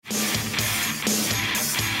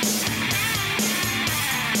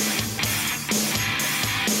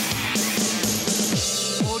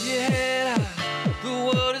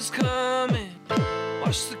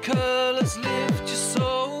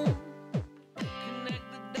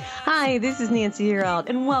Hi, this is Nancy Yearout,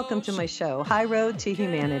 and welcome to my show, High Road to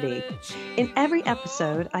Humanity. In every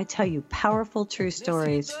episode, I tell you powerful true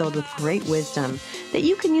stories filled with great wisdom that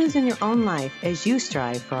you can use in your own life as you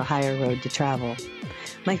strive for a higher road to travel.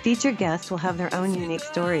 My featured guests will have their own unique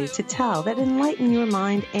stories to tell that enlighten your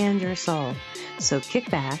mind and your soul. So kick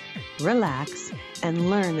back, relax, and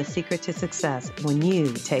learn the secret to success when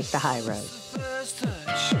you take the high road. First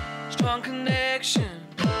touch, strong connection,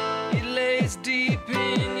 it lays deep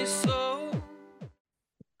in your soul.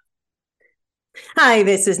 Hi,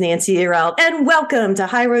 this is Nancy Yearout, and welcome to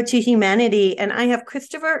High Road to Humanity. And I have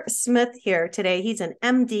Christopher Smith here today. He's an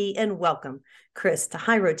MD, and welcome, Chris, to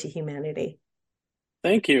High Road to Humanity.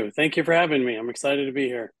 Thank you. Thank you for having me. I'm excited to be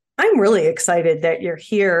here. I'm really excited that you're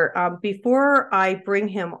here. Before I bring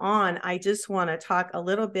him on, I just want to talk a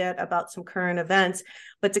little bit about some current events.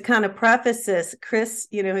 But to kind of preface this, Chris,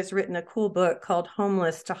 has written a cool book called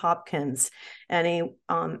Homeless to Hopkins. And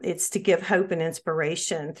it's to give hope and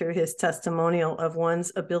inspiration through his testimonial of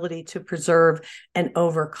one's ability to preserve and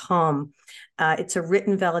overcome. It's a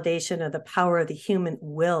written validation of the power of the human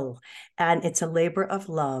will. And it's a labor of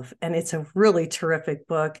love. And it's a really terrific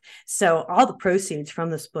book. So all the proceeds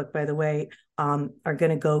from this book, by the way, are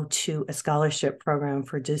going to go to a scholarship program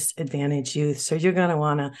for disadvantaged youth. So you're going to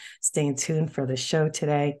want to stay tuned for the show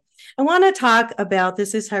today. I want to talk about,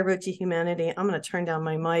 this is High Road to Humanity. I'm going to turn down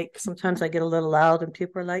my mic. Sometimes I get a little loud and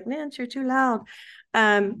people are like, Nance, you're too loud.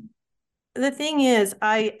 The thing is,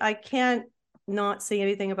 I can't not say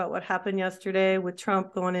anything about what happened yesterday with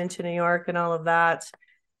Trump going into New York and all of that.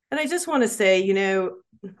 And I just want to say,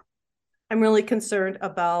 I'm really concerned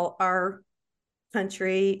about our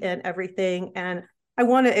country and everything. And I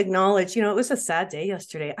want to acknowledge, it was a sad day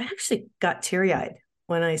yesterday. I actually got teary-eyed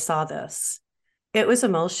when I saw this. It was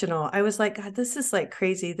emotional. I was like, God, this is like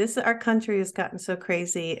crazy. Our country has gotten so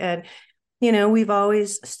crazy. And, we've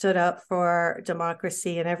always stood up for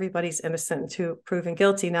democracy and everybody's innocent until proven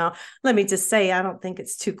guilty. Now, let me just say, I don't think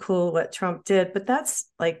it's too cool what Trump did, but that's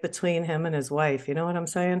like between him and his wife. You know what I'm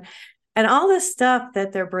saying? And all this stuff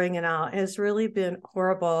that they're bringing out has really been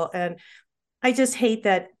horrible. And I just hate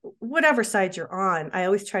that whatever side you're on, I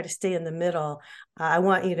always try to stay in the middle. I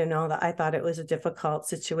want you to know that I thought it was a difficult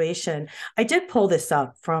situation. I did pull this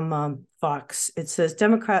up from Fox. It says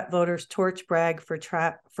Democrat voters torch brag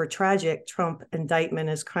for tragic Trump indictment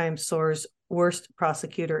as crime soars worst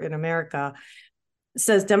prosecutor in America. It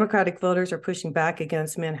says Democratic voters are pushing back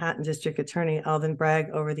against Manhattan District Attorney Alvin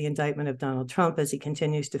Bragg over the indictment of Donald Trump as he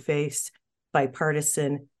continues to face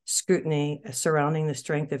bipartisan scrutiny surrounding the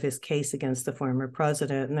strength of his case against the former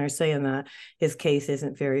president. And they're saying that his case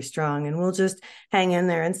isn't very strong, and we'll just hang in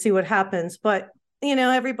there and see what happens. But,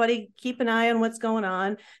 everybody keep an eye on what's going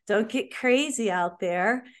on. Don't get crazy out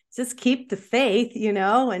there. Just keep the faith,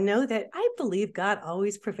 and know that I believe God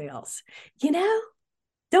always prevails.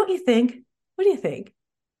 Don't you think? What do you think?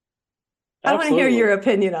 Absolutely. I want to hear your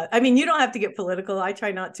opinion on. I mean, you don't have to get political. I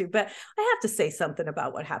try not to, but I have to say something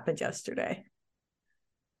about what happened yesterday.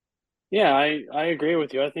 Yeah, I agree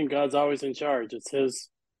with you. I think God's always in charge. It's his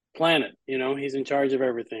planet, he's in charge of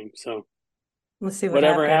everything. So let's see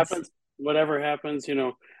whatever happens,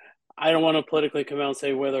 I don't want to politically come out and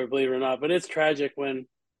say whether I believe it or not, but it's tragic when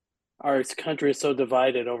our country is so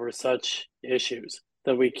divided over such issues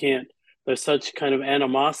that there's such kind of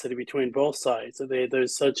animosity between both sides.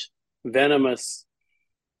 There's such venomous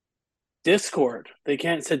discord. They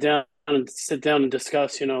can't sit down and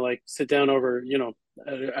discuss, sit down over,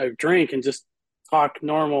 a drink and just talk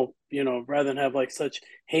normal, rather than have like such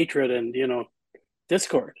hatred and,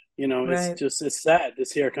 discord. Right. It's sad to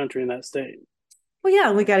see our country in that state. Well,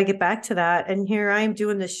 yeah, we got to get back to that. And here I am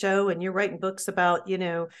doing the show and you're writing books about,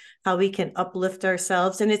 how we can uplift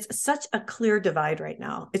ourselves. And it's such a clear divide right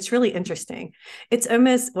now. It's really interesting. It's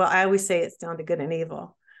almost, well, I always say it's down to good and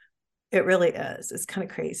evil. It really is. It's kind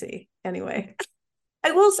of crazy. Anyway,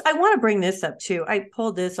 I want to bring this up too. I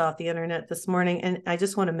pulled this off the internet this morning, and I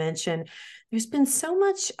just want to mention there's been so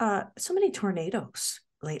many tornadoes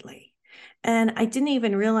lately. And I didn't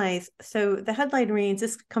even realize. So the headline reads,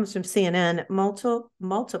 this comes from CNN,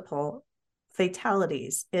 multiple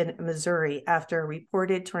fatalities in Missouri after a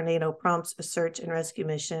reported tornado prompts a search and rescue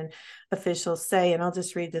mission, officials say. And I'll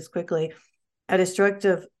just read this quickly. A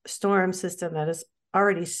destructive storm system that has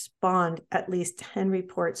already spawned at least 10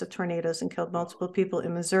 reports of tornadoes and killed multiple people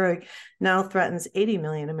in Missouri, now threatens 80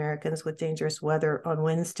 million Americans with dangerous weather on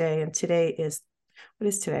Wednesday. And today is, what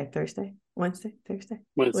is today? Thursday? Wednesday? Thursday?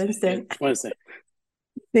 Wednesday.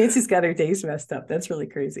 Nancy's got her days messed up. That's really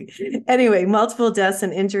crazy. Anyway, multiple deaths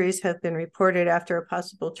and injuries have been reported after a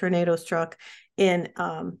possible tornado struck in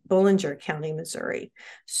Bollinger County, Missouri.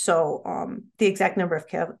 So the exact number of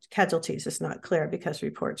casualties is not clear because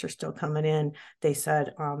reports are still coming in, they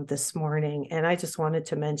said this morning. And I just wanted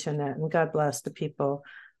to mention that. And God bless the people.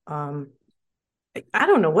 I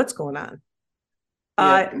don't know what's going on.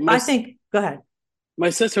 Yeah, I think, go ahead. my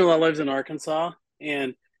sister-in-law lives in Arkansas,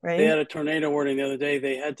 and they Right? had a tornado warning the other day.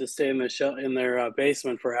 They had to stay in their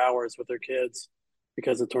basement for hours with their kids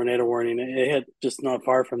because of tornado warning. It hit just not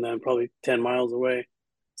far from them, probably 10 miles away.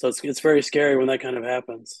 So it's very scary when that kind of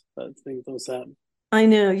happens. I think those happen. I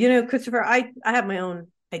know, you know, Christopher, I have my own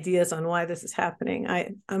ideas on why this is happening.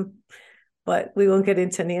 But we won't get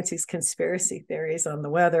into Nancy's conspiracy theories on the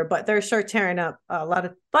weather, but they're sure tearing up a lot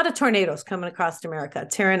of tornadoes coming across America,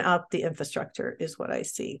 tearing up the infrastructure is what I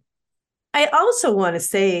see. I also want to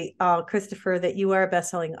say, Christopher, that you are a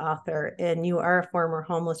best-selling author and you are a former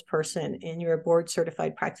homeless person and you're a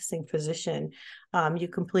board-certified practicing physician. You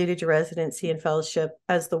completed your residency and fellowship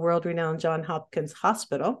as the world-renowned Johns Hopkins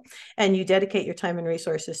Hospital, and you dedicate your time and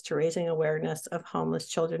resources to raising awareness of homeless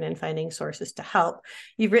children and finding sources to help.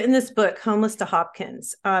 You've written this book, Homeless to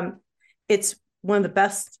Hopkins. It's one of the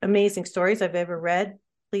best, amazing stories I've ever read.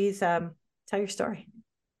 Please tell your story.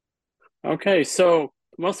 Okay, so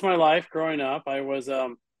most of my life growing up, I was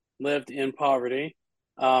lived in poverty.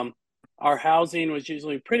 Our housing was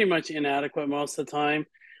usually pretty much inadequate most of the time.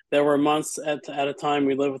 There were months at a time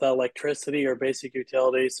we lived without electricity or basic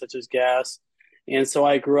utilities such as gas. And so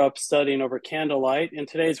I grew up studying over candlelight. In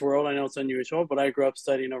today's world, I know it's unusual, but I grew up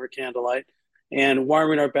studying over candlelight and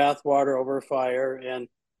warming our bath water over a fire and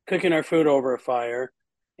cooking our food over a fire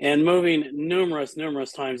and moving numerous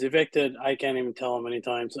times, evicted, I can't even tell how many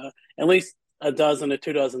times, at least a dozen to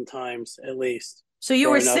 2 dozen times at least. So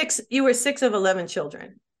you were six of 11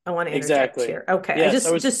 children. I want to interject Exactly. here. Okay. I Yes,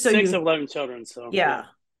 I was just so six you, of 11 children. So yeah,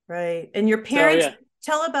 right. And your So parents, yeah.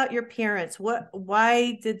 tell about your parents.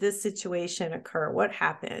 Why did this situation occur? What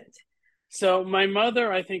happened? So my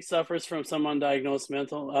mother, I think, suffers from some undiagnosed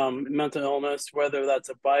mental illness, whether that's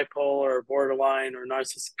a bipolar or borderline or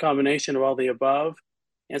narcissistic combination of all the above.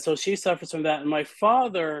 And so she suffers from that. And my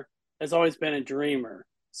father has always been a dreamer.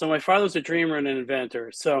 So my father was a dreamer and an inventor.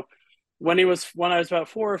 So when I was about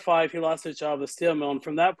 4 or 5, he lost his job at the steel mill, and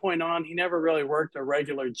from that point on, he never really worked a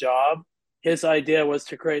regular job. His idea was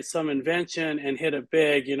to create some invention and hit it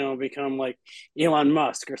big, become like Elon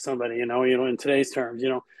Musk or somebody, in today's terms,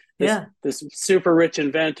 this Yeah. this super rich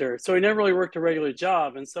inventor. So he never really worked a regular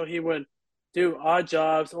job, and so he would do odd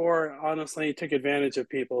jobs, or honestly, he took advantage of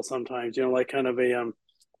people sometimes, like kind of a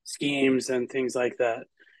schemes and things like that.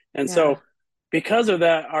 And Yeah. so because of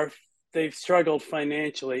that, they've struggled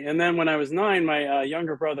financially. And then when I was 9, my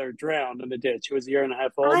younger brother drowned in the ditch. He was a year and a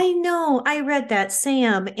half old. I know. I read that,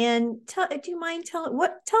 Sam. And do you mind tell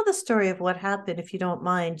the story of what happened if you don't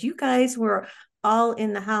mind? You guys were all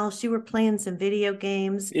in the house. You were playing some video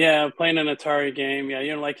games. Yeah, playing an Atari game. Yeah,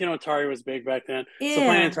 Atari was big back then. So playing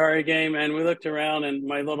an Yeah. Atari game, and we looked around, and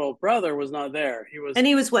my little brother was not there. He was And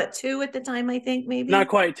he was what, 2 at the time, I think, not maybe?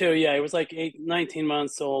 quite 2. Yeah, he was like 19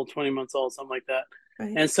 months old, 20 months old, something like that.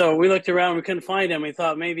 Right. And so we looked around, we couldn't find him. We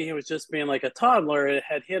thought maybe he was just being like a toddler. It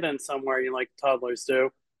had hidden somewhere, like toddlers do,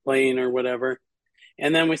 playing or whatever.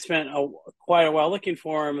 And then we spent quite a while looking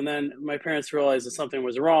for him. And then my parents realized that something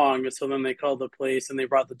was wrong. And so then they called the police and they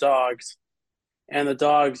brought the dogs. And the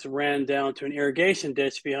dogs ran down to an irrigation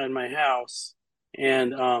ditch behind my house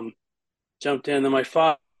and jumped in. Then my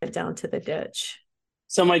father. Down to the ditch.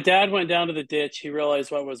 So my dad went down to the ditch. He realized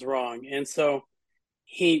what was wrong. And so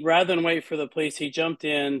rather than wait for the police, he jumped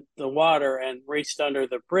in the water and reached under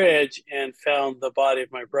the bridge and found the body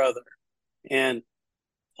of my brother and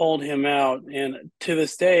pulled him out. And to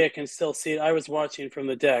this day, I can still see it. I was watching from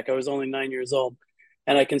the deck. I was only 9 years old.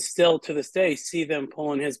 And I can still, to this day, see them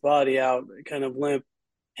pulling his body out, kind of limp,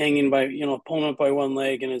 hanging by, pulling up by one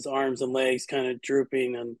leg, and his arms and legs kind of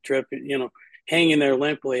drooping and dripping, hanging there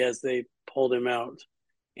limply as they pulled him out.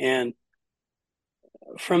 And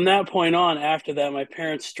from that point on, after that, my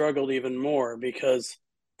parents struggled even more because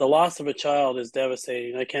the loss of a child is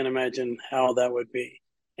devastating. I can't imagine how that would be.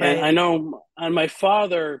 And I Right. know, and my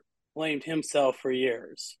father blamed himself for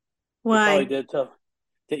years. He probably Why? did too,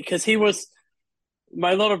 because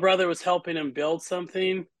my little brother was helping him build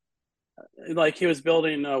something, like he was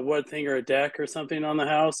building a wood thing or a deck or something on the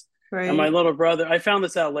house. And my Right. little brother, I found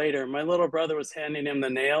this out later. My little brother was handing him the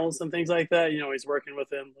nails and things like that. He's working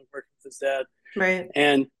with him, working with his dad. Right.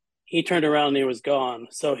 And he turned around and he was gone.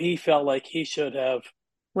 So he felt like he should have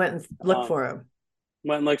Went and looked um, for him.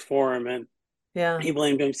 went and looked for him, and Yeah. he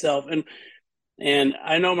blamed himself. And And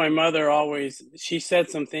I know my mother always, she said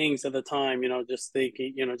some things at the time, just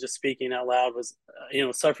thinking, just speaking out loud was,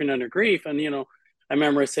 suffering under grief. And, I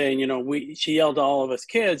remember saying, she yelled to all of us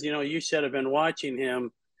kids, you should have been watching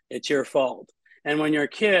him. It's your fault. And when you're a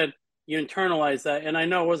kid, you internalize that. And I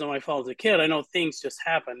know it wasn't my fault as a kid. I know things just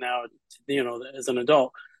happen now, as an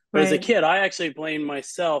adult. But as a Right. kid, I actually blamed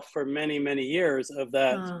myself for many, many years of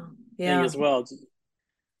that Oh, thing yeah. as well.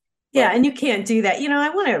 Yeah, But and you can't do that. I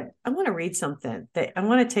want to read something that I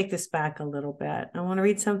want to take this back a little bit. I want to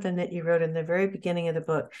read something that you wrote in the very beginning of the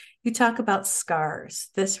book. You talk about scars.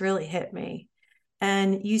 This really hit me.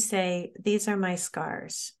 And you say, "These are my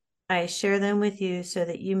scars. I share them with you so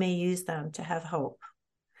that you may use them to have hope.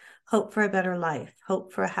 Hope for a better life,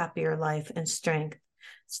 hope for a happier life, and strength.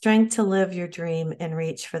 Strength to live your dream and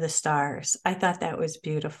reach for the stars." I thought that was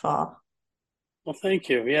beautiful. well, thank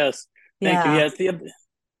you. Yes. Thank you. Yeah.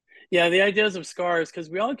 Yes. The ideas of scars, because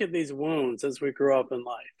we all get these wounds as we grow up in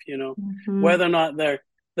life, Mhm. whether or not they're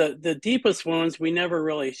the deepest wounds we never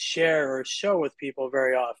really share or show with people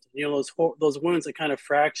very often. Those wounds that kind of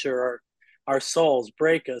fracture our souls,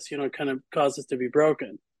 break us, kind of cause us to be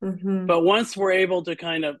broken. Mhm. But once we're able to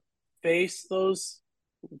kind of face those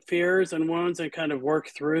fears and wounds and kind of work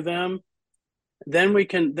through them, then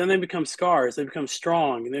they become scars. They become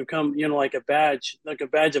strong, and they become, like a badge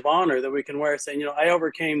of honor that we can wear, saying, I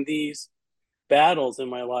overcame these battles in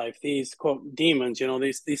my life, these quote demons,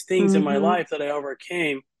 these things in my Mhm. life that I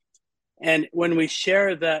overcame. And when we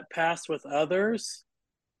share that past with others,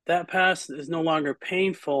 that past is no longer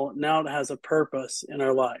painful. Now it has a purpose in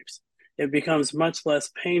our lives. It becomes much less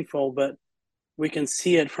painful, but we can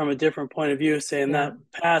see it from a different point of view, saying Yeah.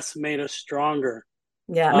 that past made us stronger.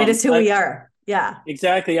 Yeah. Made us who I we are. Yeah.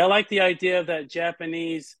 Exactly. I like the idea of that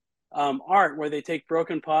Japanese art where they take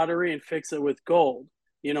broken pottery and fix it with gold.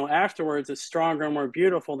 Afterwards, it's stronger and more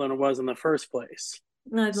beautiful than it was in the first place.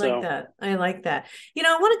 I like So that. I like that.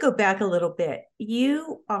 I want to go back a little bit.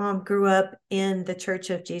 You grew up in the Church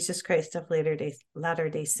of Jesus Christ of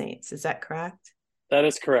Latter-day Saints. Is that correct? that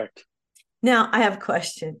is correct. Now, I have a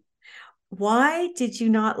question. Why did you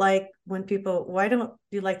not like why don't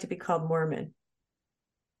you like to be called Mormon?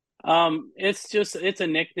 It's a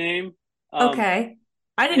nickname. Um, Okay.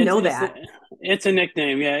 I didn't it's know it's that. it's a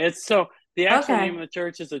nickname. Yeah. It's so the actual name of Okay. the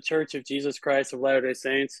church is the Church of Jesus Christ of Latter-day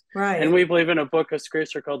Saints, and Right. we believe in a book of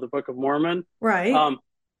scripture called the Book of Mormon. Right. Um,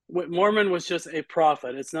 Mormon was just a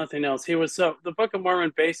prophet. It's nothing else. The Book of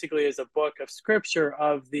Mormon basically is a book of scripture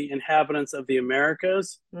of the inhabitants of the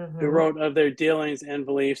Americas who Mm-hmm. wrote of their dealings and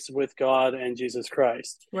beliefs with God and Jesus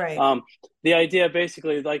Christ. Right. Um, the idea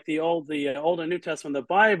basically, like the Old and New Testament, the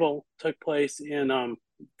Bible took place in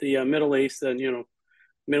the Middle East and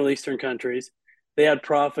Middle Eastern countries. They had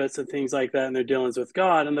prophets and things like that in their dealings with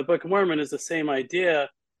God. And the Book of Mormon is the same idea,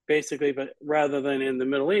 basically, but rather than in the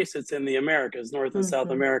Middle East, it's in the Americas, North and South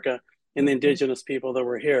Mm-hmm. America, and the Mm-hmm. indigenous people that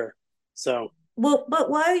were here. So, Well, but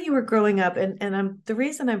while you were growing up, and the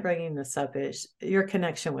reason I'm bringing this up is your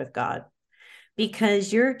connection with God,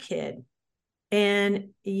 because you're a kid, and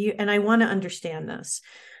I want to understand this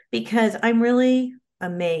because I'm really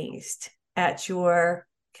amazed at your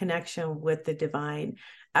connection with the divine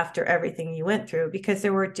after everything you went through, because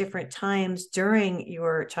there were different times during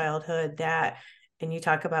your childhood and you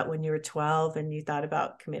talk about when you were 12 and you thought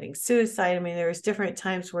about committing suicide. I mean, there was different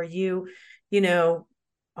times where you know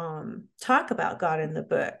talk about God in the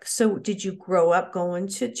book. So did you grow up going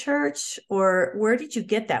to church, or where did you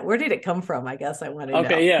get that? Where did it come from? I guess I want to know.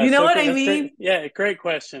 okay, yeah. You know So what I that's great. mean? Yeah, great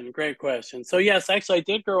question. Great question. So, yes, actually, I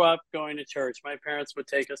did grow up going to church. My parents would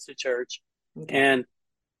take us to church, Okay.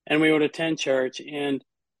 and we would attend church. And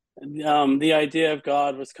the idea of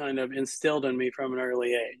God was kind of instilled in me from an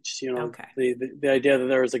early age. Okay. The idea that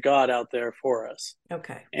there was a God out there for us.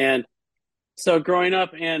 Okay. And so growing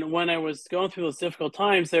up, and when I was going through those difficult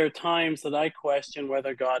times, there are times that I questioned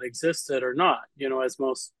whether God existed or not, as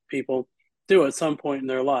most people do at some point in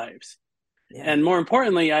their lives. Yeah. And more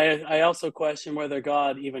importantly, I also questioned whether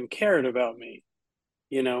God even cared about me.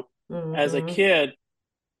 You know, as a Mm-hmm. kid,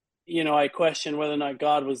 I questioned whether or not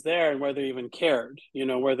God was there and whether he even cared,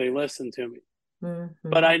 whether he listened to me. But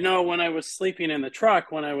Mm-hmm. I know when I was sleeping in the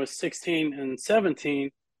truck when I was 16 and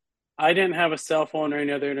 17, I didn't have a cell phone or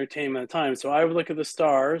any other entertainment at the time. So I would look at the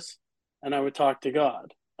stars and I would talk to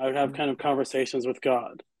God. I would have kind of conversations with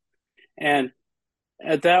God. And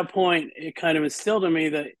at that point, it kind of instilled in me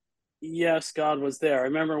that, yes, God was there. I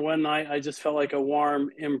remember one night I just felt like a warm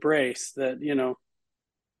embrace that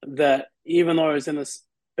even though I was in this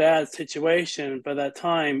bad situation, by that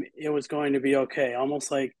time, it was going to be okay. Almost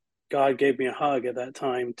like God gave me a hug at that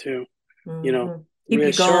time to, Mm-hmm. Keep you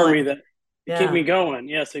reassure me going. that it keep me Yeah. going.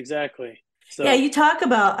 Yes, exactly. Yeah, So you talk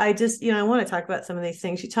about, I want to talk about some of these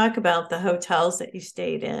things. You talk about the hotels that you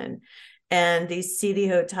stayed in and these seedy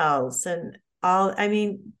hotels and all, I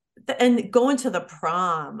mean, and going to the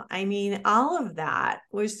prom. I mean, all of that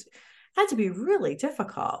had to be really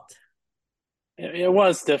difficult. it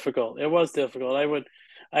was difficult. It was difficult.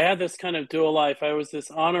 I had this kind of dual life. I was this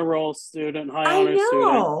honor roll student, high I honor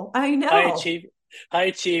student, know, I high know. achieve, high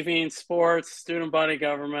achieving, sports, student body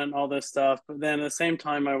government, all this stuff. But then at the same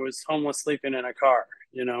time, I was homeless, sleeping in a car.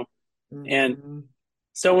 And Mhm.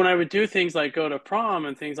 so when I would do things like go to prom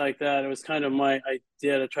and things like that, it was kind of my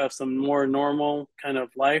idea to try some more normal kind of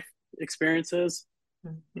life experiences.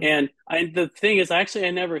 Mhm. And the thing is, actually,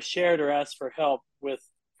 I never shared or asked for help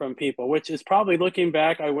from people, which is probably looking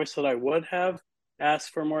back, I wish that I would have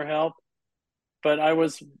asked for more help. But I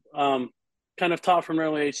was kind of taught from an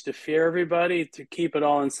early age to fear everybody, to keep it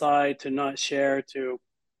all inside, to not share, to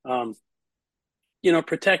um,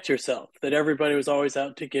 protect yourself. That everybody was always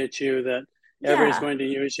out to get you. That everybody's Yeah. going to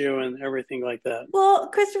use you and everything like that. Well,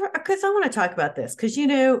 Christopher, because I want to talk about this because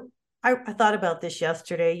I thought about this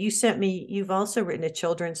yesterday. You've also written a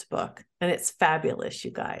children's book, and it's fabulous,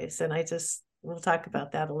 you guys. And we'll talk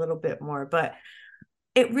about that a little bit more. But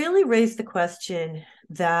it really raised the question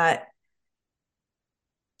that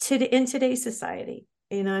in today's society,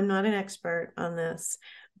 I'm not an expert on this,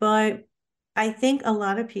 but I think a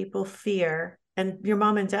lot of people fear, and your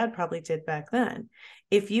mom and dad probably did back then.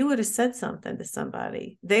 If you would have said something to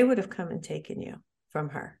somebody, they would have come and taken you from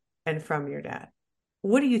her and from your dad.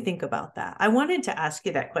 What do you think about that? I wanted to ask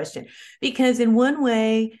you that question because, in one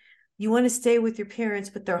way, you want to stay with your parents,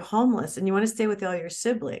 but they're homeless, and you want to stay with all your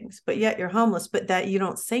siblings, but yet you're homeless, but that you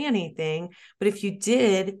don't say anything. But if you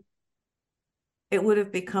did, it would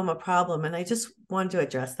have become a problem. And I just wanted to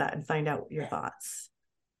address that and find out your thoughts.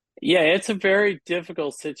 Yeah, it's a very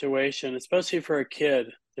difficult situation, especially for a kid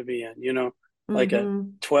to be in, like a Mm-hmm.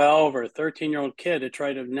 12 or 13-year-old kid to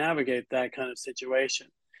try to navigate that kind of situation.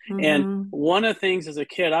 And Mm-hmm. one of the things as a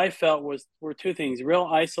kid I felt were two things: real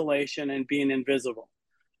isolation and being invisible.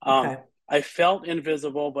 Um, Okay. I felt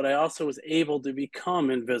invisible, but I also was able to become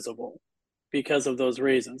invisible because of those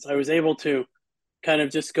reasons. I was able to kind of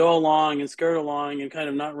just go along and skirt along and kind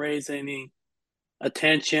of not raise any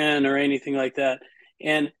attention or anything like that.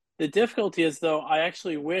 And the difficulty is, though, I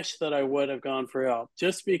actually wish that I would have gone for help,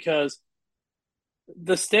 just because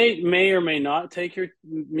the state may or may not take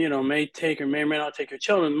may take or may not take your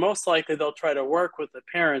children. Most likely they'll try to work with the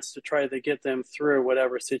parents to try to get them through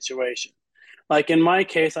whatever situation. Like in my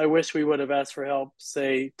case, I wish we would have asked for help,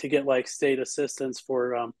 say, to get like state assistance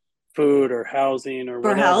for food or housing or For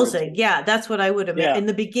whatever. housing. Yeah, that's what I would have meant Yeah, in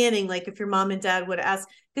the beginning. Like if your mom and dad would ask,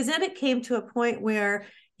 because then it came to a point where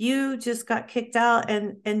you just got kicked out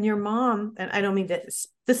and your mom, and I don't mean to,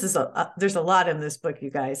 this is there's a lot in this book, you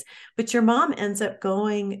guys, but your mom ends up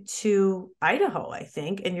going to Idaho, I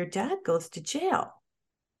think, and your dad goes to jail,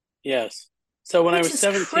 yes. So when I which was is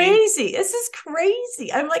 17, crazy. This is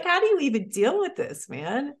crazy. I'm like, how do you even deal with this,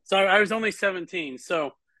 man? so I was only 17.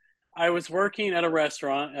 So I was working at a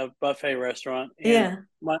restaurant, a buffet restaurant, and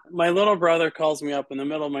Yeah, my little brother calls me up in the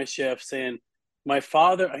middle of my shift saying, my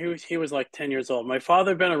father, he was like 10 years old. My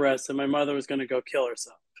father had been arrested. My mother was going to go kill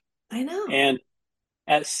herself. I know. And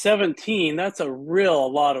at 17, that's a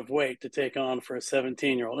lot of weight to take on for a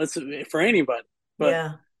 17-year-old. It's for anybody. But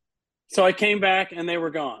Yeah. so I came back and they were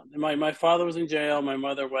gone. My father was in jail. My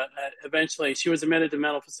mother went. Eventually, she was admitted to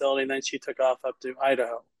mental facility, and then she took off up to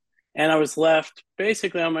Idaho. And I was left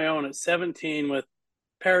basically on my own at 17 with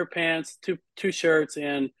a pair of pants, two shirts,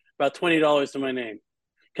 and about $20 to my name,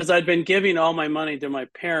 because I'd been giving all my money to my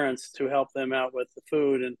parents to help them out with the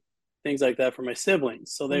food and things like that for my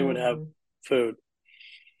siblings, so they would have Mhm. food.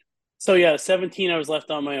 So yeah, 17, I was left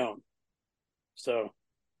on my own. So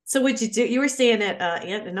So what'd you do? You were staying at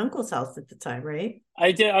aunt and uncle's house at the time, right?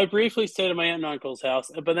 I did. I briefly stayed at my aunt and uncle's house,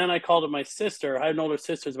 but then I called up my sister. I had an older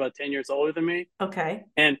sister who's about 10 years older than me, Okay.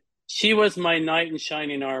 and she was my knight in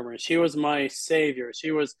shining armor. She was my savior.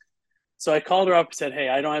 So I called her up and said, "Hey,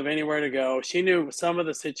 I don't have anywhere to go." She knew some of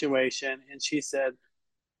the situation, and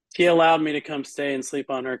she allowed me to come stay and sleep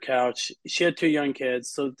on her couch. She had two young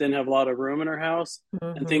kids, so didn't have a lot of room in her house,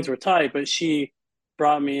 and things Hmm. were tight. But she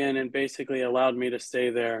brought me in and basically allowed me to stay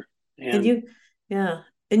there. And And you, yeah.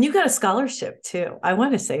 And you got a scholarship too. I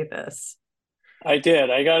want to say this. I did.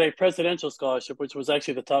 I got a presidential scholarship, which was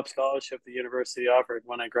actually the top scholarship the university offered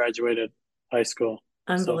when I graduated high school.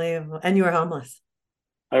 So Unbelievable. And you were homeless.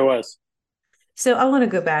 I was. So I want to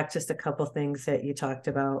go back just a couple things that you talked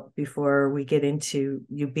about before we get into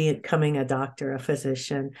you becoming a doctor, a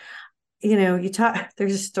physician. You talk,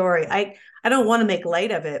 there's a story. I don't want to make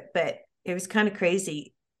light of it, but it was kind of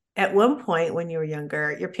crazy. at one point when you were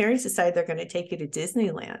younger, your parents decided they're going to take you to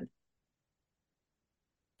Disneyland.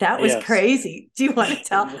 That was Yes. crazy. Do you want to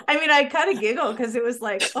tell? I mean, I kind of giggled because it was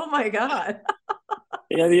like, oh my God.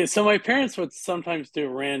 Yeah, so my parents would sometimes do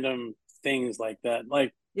random things like that.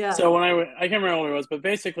 Like, Yeah. so when I can't remember what it was, but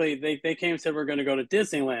basically they came and said we're going to go to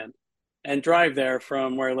Disneyland and drive there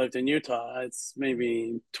from where I lived in Utah. It's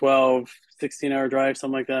maybe 12, 16-hour drive,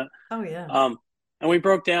 something like that. Oh, yeah. Um, and we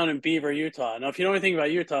broke down in Beaver, Utah. Now, if you know anything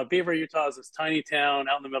about Utah, Beaver, Utah is this tiny town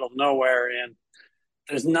out in the middle of nowhere, and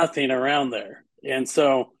there's nothing around there. And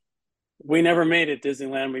so we never made it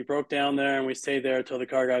Disneyland. We broke down there and we stayed there until the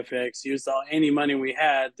car got fixed. Used any money we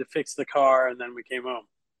had to fix the car, and then we came home.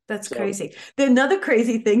 That's So crazy. The another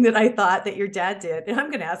crazy thing that I thought that your dad did, and I'm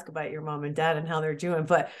going to ask about your mom and dad and how they're doing,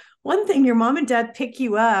 but one thing, your mom and dad pick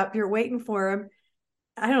you up, you're waiting for them.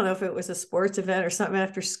 I don't know if it was a sports event or something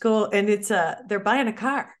after school, and they're buying a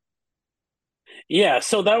car. yeah,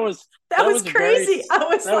 so That that was was very crazy. I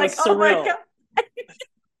was that was like, oh my surreal. God,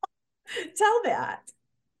 tell that.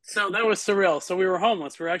 So that was surreal. So we were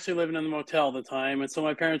homeless. We were actually living in the motel at the time, and so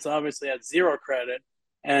my parents obviously had zero credit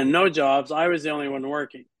and no jobs. I was the only one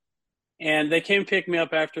working, and they came pick me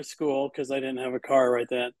up after school because I didn't have a car right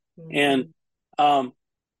then. And Mhm. um,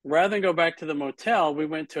 rather than go back to the motel, we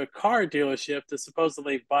went to a car dealership to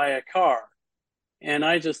supposedly buy a car. And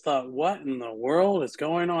I just thought, what in the world is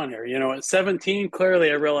going on here? You know, at 17,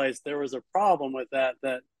 clearly I realized there was a problem with that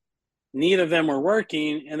neither of them were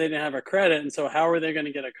working and they didn't have a credit. And so how are they going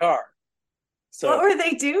to get a car? What So were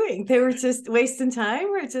they doing? They were just wasting time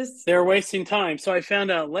or just, they're wasting time. So I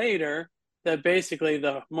found out later that basically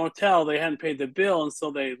the motel, they hadn't paid the bill. And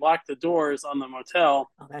so they locked the doors on the motel,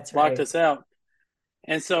 oh, that's locked right. us out.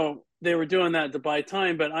 And so they were doing that to buy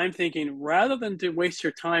time. But I'm thinking rather than to waste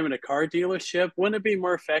your time in a car dealership, wouldn't it be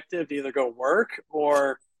more effective to either go work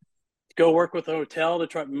or go work with a hotel to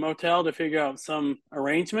try motel to figure out some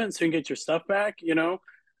arrangement so you can get your stuff back, you know?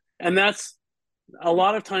 And that's a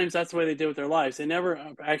lot of times that's the way they did with their lives. They never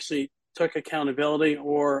actually took accountability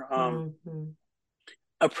or Mm-hmm.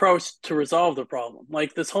 approach to resolve the problem.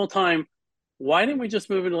 Like this whole time, why didn't we just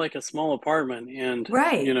move into like a small apartment and, you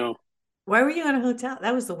Right. know, Why were you in a hotel?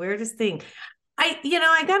 That was the weirdest thing.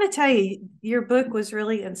 I got to tell you, your book was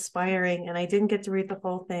really inspiring, and I didn't get to read the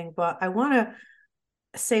whole thing, but I want to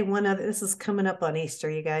say one other. This is coming up on Easter,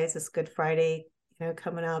 you guys. It's Good Friday,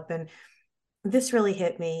 coming up, and this really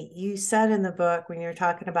hit me. You said in the book when you were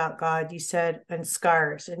talking about God, you said and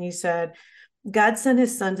scars, and you said God sent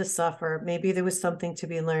his son to suffer. Maybe there was something to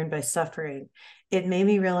be learned by suffering. It made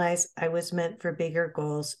me realize I was meant for bigger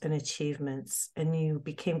goals and achievements, and you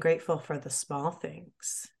became grateful for the small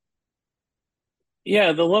things.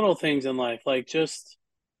 yeah, the little things in life, like just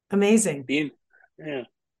Amazing. being, yeah,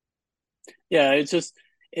 yeah, it's just,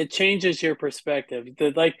 it changes your perspective.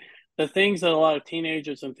 Like the things that a lot of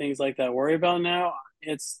teenagers and things like that worry about now,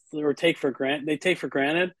 they take for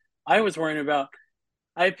granted. I was worrying about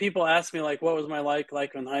I had people ask me like, what was my like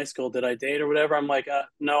in high school? Did I date or whatever? I'm like,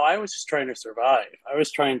 no, I was just trying to survive. I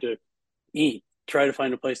was trying to eat, try to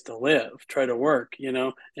find a place to live, try to work, you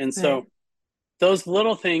know? And Right. so those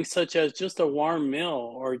little things, such as just a warm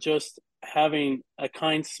meal or just having a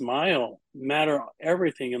kind smile, matter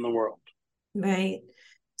everything in the world. Right.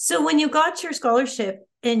 So when you got your scholarship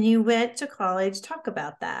and you went to college, talk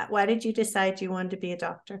about that. Why did you decide you wanted to be a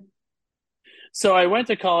doctor? So I went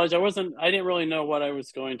to college. I didn't really know what I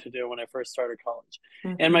was going to do when I first started college.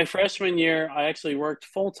 And Mm-hmm. my freshman year, I actually worked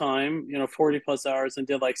full time, 40 plus hours and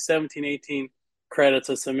did like 17, 18 credits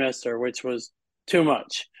a semester, which was too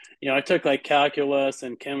much. I took like calculus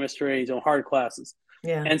and chemistry, hard classes.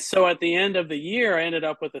 Yeah. And so at the end of the year, I ended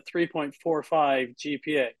up with a 3.45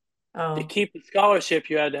 GPA. To Oh. keep the scholarship,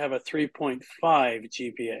 you had to have a 3.5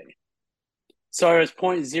 GPA. So I was zero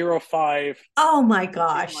point zero 0.05 Oh my to keep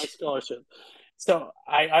my gosh. scholarship. So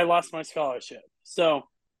I lost my scholarship. So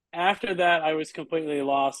after that, I was completely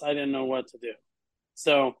lost. I didn't know what to do.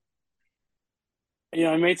 So,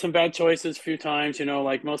 I made some bad choices a few times,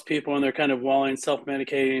 like most people when they're kind of walling, self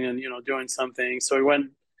medicating and, doing something. So we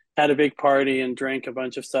went, had a big party and drank a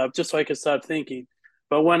bunch of stuff just so I could stop thinking.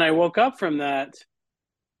 But when I woke up from that,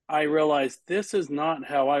 I realized this is not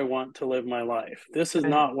how I want to live my life. This is Right.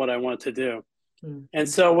 not what I want to do. And Mm-hmm.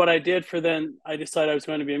 so what I did for then, I decided I was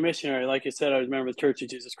going to be a missionary. Like you said, I was a member of the Church of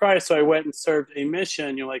Jesus Christ. So I went and served a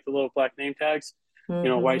mission, like the little black name tags,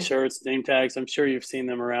 white Mm-hmm. shirts, name tags. I'm sure you've seen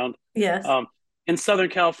them around. Yes. Um, in Southern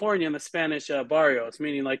California in the Spanish barrios,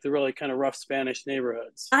 meaning like the really kind of rough Spanish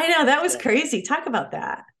neighborhoods. I know that was So, crazy. Talk about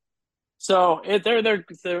that.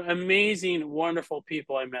 they're amazing, wonderful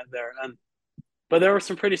people I met there. And but there were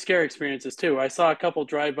some pretty scary experiences too. I saw a couple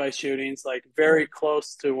drive-by shootings, like very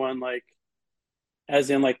close to one, like as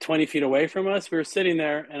in like 20 feet away from us. We were sitting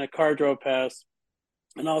there and a car drove past,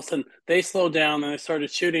 and all of a sudden they slowed down and they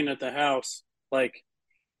started shooting at the house, like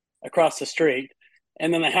across the street.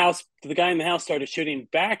 And then the guy in the house started shooting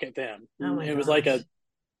back at them. Oh my It was gosh.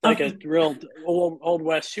 like a real old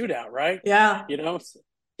West shootout, right? Yeah. You know,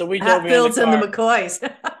 so we dove in the Hatfields and the car.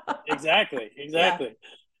 McCoys. Exactly, Yeah. exactly.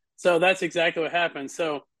 So that's exactly what happened.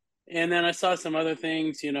 So, and then I saw some other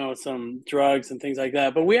things, some drugs and things like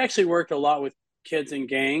that. But we actually worked a lot with kids in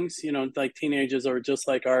gangs, like teenagers or just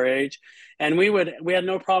like our age. And we had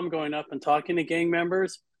no problem going up and talking to gang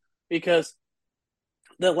members because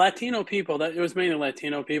the Latino people, that it was mainly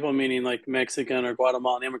Latino people, meaning like Mexican or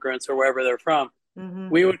Guatemalan immigrants or wherever they're from. Mm-hmm.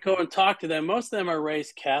 We would go and talk to them. Most of them are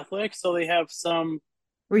raised Catholic, so they have some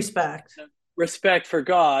Respect. respect for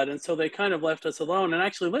God, and so they kind of left us alone and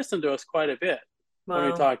actually listened to us quite a bit when we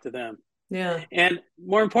Wow. talked to them. Yeah. And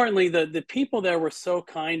more importantly, the people there were so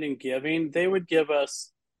kind and giving. They would give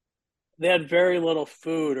us. They had very little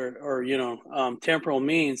food or temporal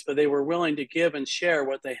means, but they were willing to give and share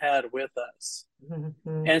what they had with us.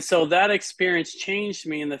 Mm-hmm. And so that experience changed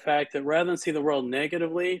me in the fact that rather than see the world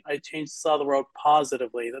negatively, I saw the world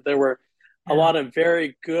positively. That there were a Yeah. lot of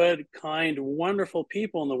very good, kind, wonderful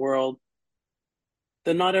people in the world.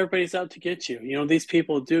 That not everybody's out to get you. These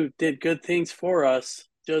people did good things for us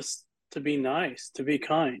just to be nice, to be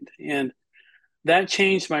kind. And that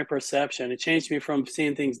changed my perception. It changed me from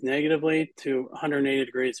seeing things negatively to 180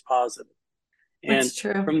 degrees positive. And That's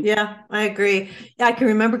true. from Yeah, I agree. Yeah, I can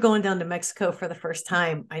remember going down to Mexico for the first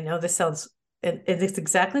time. I know this sounds, it's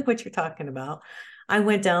exactly what you're talking about. I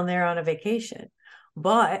went down there on a vacation,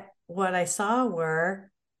 but what I saw were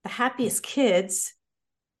the happiest kids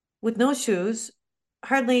with no shoes,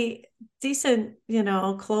 hardly decent,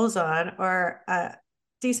 clothes on or a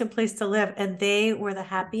decent place to live. And they were the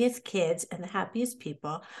happiest kids and the happiest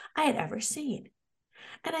people I had ever seen.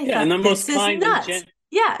 And I yeah, and the thought, most this is nuts.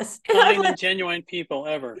 Yes. kind and genuine people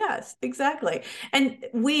ever. Yes, exactly. And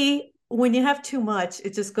when you have too much,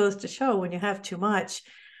 it just goes to show when you have too much,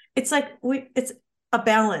 it's like it's a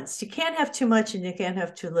balance. You can't have too much and you can't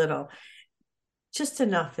have too little. Just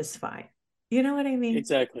enough is fine. You know what I mean?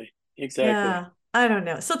 Exactly. Exactly. Yeah. I don't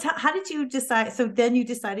know. So how did you decide? So then you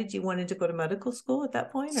decided you wanted to go to medical school at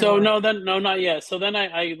that point or So what? no, not yet. So then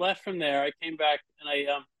I left from there. I came back and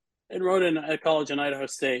I enrolled in a college in Idaho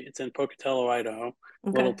State. It's in Pocatello, Idaho,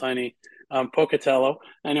 little Okay. tiny Pocatello.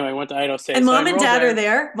 Anyway, I went to Idaho State. And So I mom and enrolled dad are there.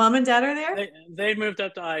 there. Mom and dad are there? They moved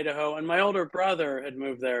up to Idaho, and my older brother had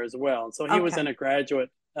moved there as well. And so he was in Okay.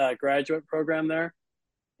 a graduate program there.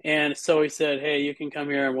 And so he said, "Hey, you can come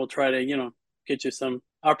here, and we'll try to get you some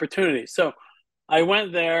opportunities." So I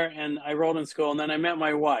went there and I enrolled in school, and then I met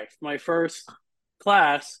my wife. My first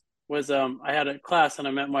class was I had a class and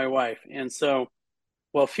I met my wife, and so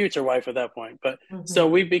future wife at that point. But so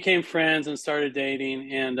Mm-hmm. we became friends and started dating,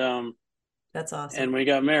 That's and awesome. we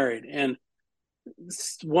got married. And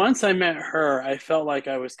once I met her, I felt like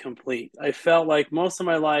I was complete. I felt like most of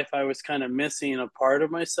my life I was kind of missing a part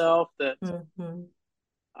of myself, that Mm-hmm.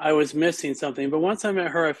 I was missing something. But once I met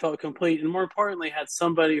her, I felt complete, and more importantly, had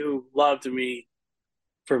somebody who loved me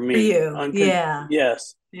for For me. you. Yeah.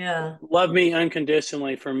 Yes, Yeah. loved me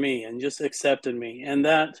unconditionally for me, and just accepted me, and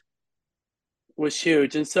that was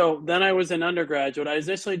huge. And so then I was an undergraduate. I was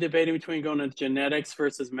initially debating between going to genetics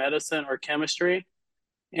versus medicine or chemistry,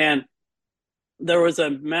 and there was a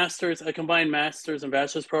combined master's and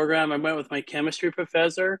bachelor's program. I went with my chemistry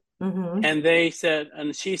professor, Mm-hmm.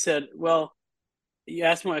 and she said, "Well, you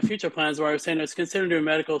asked me what my future plans were." I was saying I was considering doing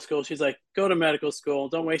medical school. She's like, "Go to medical school.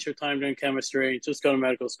 Don't waste your time doing chemistry. Just go to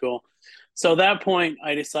medical school." So at that point,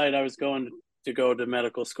 I decided I was going to go to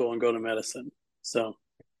medical school and go to medicine. So,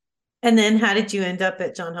 And then how did you end up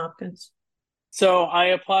at John Hopkins? so I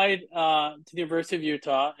applied to the University of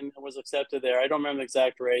Utah and was accepted there. I don't remember the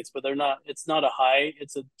exact rates, but they're not. It's not a high.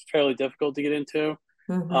 It's a fairly difficult to get into.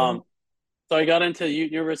 Mm-hmm. Um, So I got into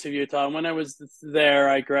University of Utah. And when I was there,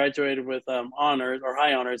 I graduated with honors or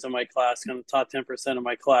high honors in my class, kind of top 10% of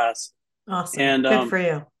my class. Awesome. And Good for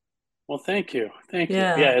you. well, thank you, thank you.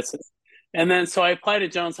 Yeah, Yeah. and then so I applied to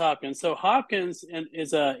Johns Hopkins. So Hopkins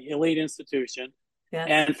is a elite institution, Yes.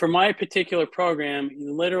 and for my particular program,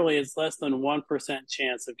 literally it's less than 1%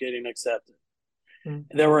 chance of getting accepted. There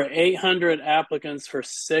Mm-hmm. were 800 applicants for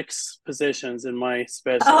 6 positions in my Oh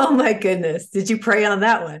specialty. my goodness. Did you pray on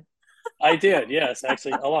that one? I did, yes,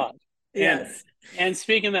 actually a lot. And Yes.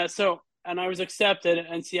 speaking of that, so and I was accepted.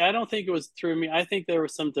 And see, I don't think it was through me. I think there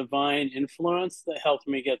was some divine influence that helped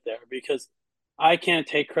me get there, because I can't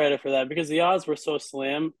take credit for that, because the odds were so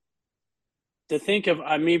slim to think of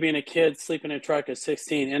me being a kid sleeping in a truck at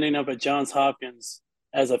 16, ending up at Johns Hopkins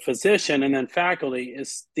as a physician and then faculty,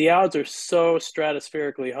 is the odds are so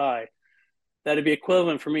stratospherically high that it'd be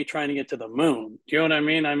equivalent for me trying to get to the moon. Do you know what I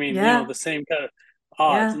mean? I mean, Yeah. the same kind of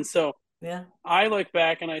odds. Yeah. And so Yeah. I look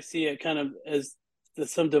back and I see it kind of as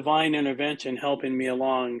some divine intervention helping me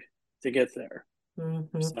along to get there.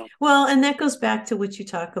 Mm-hmm. So Well, and that goes back to what you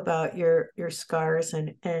talk about your scars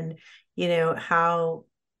and how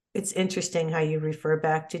it's interesting how you refer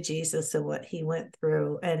back to Jesus and what he went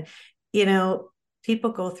through. And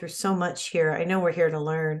people go through so much here. I know we're here to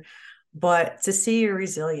learn, but to see your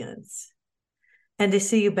resilience and to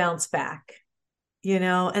see you bounce back,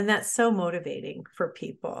 and that's so motivating for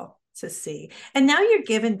people to see. And now you're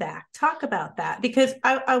giving back. Talk about that, because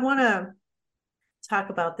I want to talk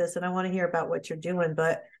about this and I want to hear about what you're doing.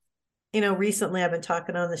 But recently I've been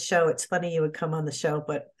talking on the show. It's funny you would come on the show,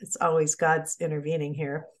 but it's always God's intervening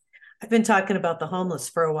here. I've been talking about the homeless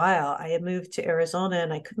for a while. I had moved to Arizona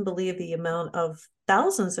and I couldn't believe the amount of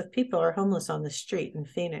thousands of people are homeless on the street in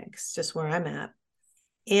Phoenix, just where I'm at.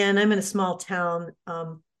 And I'm in a small town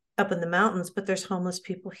up in the mountains, but there's homeless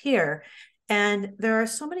people here. And there are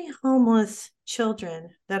so many homeless children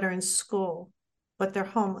that are in school, but they're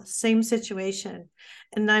homeless, same situation.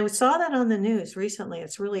 And I saw that on the news recently.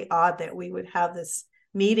 It's really odd that we would have this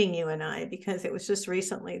meeting, you and I, because it was just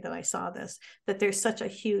recently that I saw this, that there's such a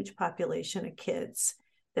huge population of kids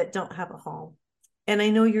that don't have a home. And I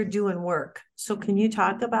know you're doing work. So can you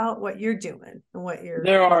talk about what you're doing and what you're...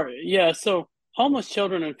 there are, yeah. So homeless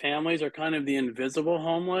children and families are kind of the invisible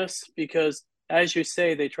homeless because, as you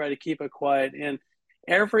say, they try to keep it quiet. And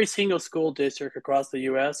every single school district across the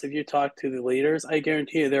U.S., if you talk to the leaders, I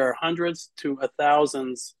guarantee you there are hundreds to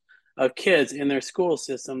thousands of kids in their school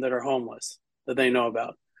system that are homeless that they know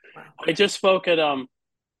about. Wow. I just spoke at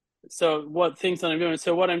so what things that I'm doing.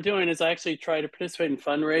 So what I'm doing is I actually try to participate in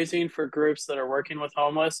fundraising for groups that are working with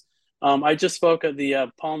homeless. I just spoke at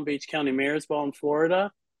the Palm Beach County Mayor's Ball in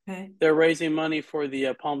Florida. Okay. They're raising money for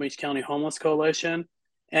the Palm Beach County Homeless Coalition.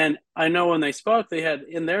 And I know when they spoke, they had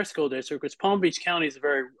in their school district, which Palm Beach County is a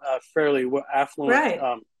very fairly affluent Right.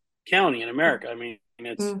 county in America. I mean,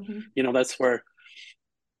 it's, that's where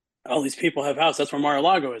all these people have houses. That's where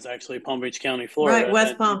Mar-a-Lago is, actually, Palm Beach County, Florida. Right,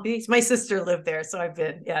 West Palm Beach. My sister lived there, so I've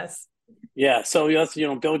been, yes. Yeah, so that's,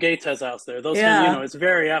 Bill Gates has a house there. Those Yeah. it's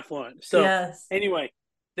very affluent. So yes. Anyway,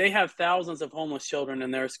 they have thousands of homeless children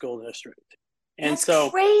in their school district. And That's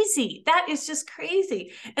so crazy. That is just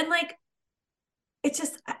crazy. And it's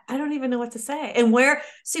just, I don't even know what to say. And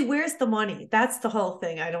where's the money? That's the whole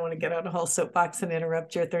thing. I don't want to get on a whole soapbox and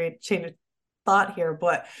interrupt your chain of thought here,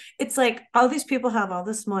 but it's like all these people have all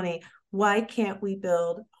this money. Why can't we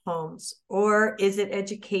build homes? Or is it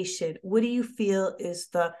education? What do you feel is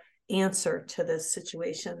the answer to this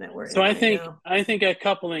situation that we're in? So I think a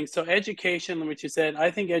couple things. So education, what you said,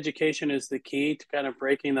 I think education is the key to kind of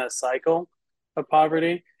breaking that cycle of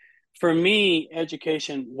poverty. For me,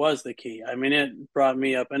 education was the key. I mean, it brought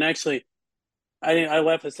me up. And actually, I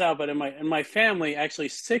left this out, but in my family, actually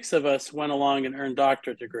 6 of us went along and earned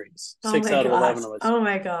doctorate degrees. Oh 6 my out of gosh. 11 of us. Oh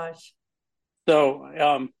my gosh.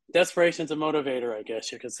 So desperation's a motivator, I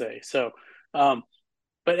guess you could say. So,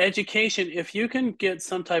 but education, if you can get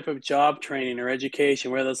some type of job training or education,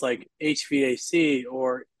 whether it's like HVAC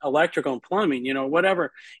or electrical and plumbing,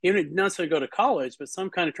 whatever, even not necessarily go to college, but some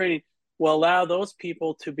kind of training will allow those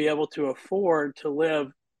people to be able to afford to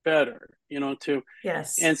live better,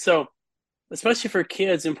 Yes. And so, especially for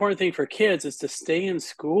kids, the important thing for kids is to stay in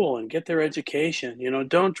school and get their education.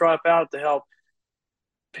 Don't drop out to help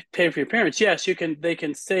pay for your parents. Yes, they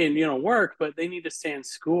can stay and work, but they need to stay in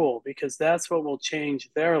school because that's what will change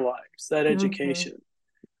their lives, that education.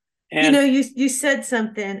 And you said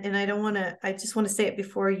something, and I just want to say it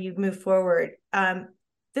before you move forward.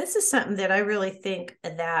 This is something that I really think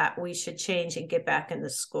that we should change and get back into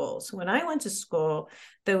schools. When I went to school,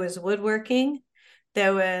 there was woodworking,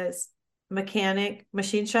 there was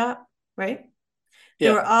machine shop, right?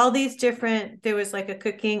 There were all these different, there was like a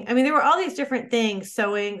cooking. I mean, there were all these different things,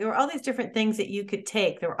 sewing. There were all these different things that you could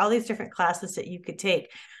take. There were all these different classes that you could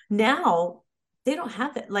take. Now, they don't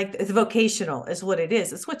have that. Like, it's vocational is what it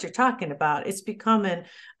is. It's what you're talking about. It's becoming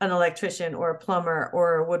an electrician or a plumber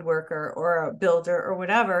or a woodworker or a builder or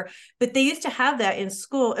whatever. But they used to have that in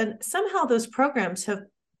school. And somehow those programs have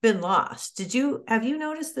been lost. Have you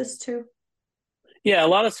noticed this too? Yeah, a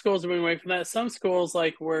lot of schools are moving away from that. Some schools,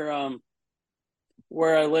 like where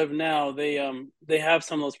I live now, they have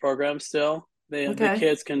some of those programs still. The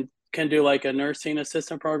kids can do like a nursing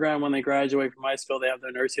assistant program when they graduate from high school. They have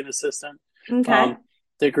their nursing assistant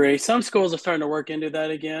degree. Some schools are starting to work into that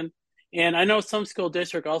again. And I know some school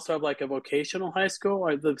district also have like a vocational high school.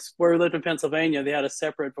 Or where we lived in Pennsylvania, they had a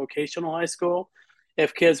separate vocational high school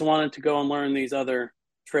if kids wanted to go and learn these other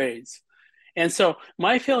trades. And so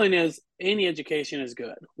my feeling is any education is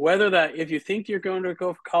good. Whether that, if you think you're going to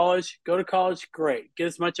go for college, go to college, great. Get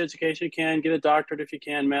as much education you can, get a doctorate if you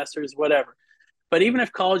can, master's, whatever. But even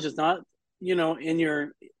if college is not, in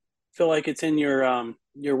your, feel like it's in your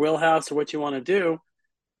wheelhouse or what you want to do,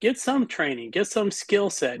 get some training, get some skill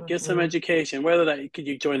set, get some Mm-hmm. education. Whether that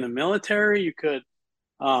you join the military, you could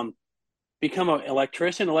um, become an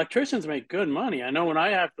electrician. Electricians make good money. I know when I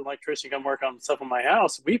have the electrician come work on stuff in my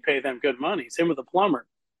house, we pay them good money. Same with the plumber.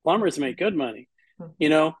 Plumbers make good money, you Mm-hmm.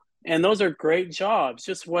 know, and those are great jobs.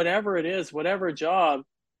 Just whatever it is, whatever job,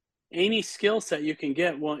 any skill set you can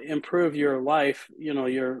get will improve your life.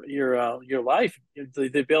 Your life,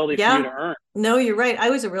 the ability for you to Yeah. earn. No, you're right. I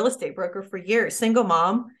was a real estate broker for years. Single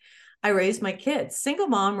mom. I raised my kids. Single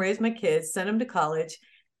mom, raised my kids, sent them to college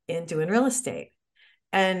and doing real estate.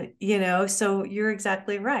 And, so you're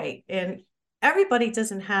exactly right. And everybody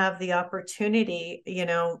doesn't have the opportunity,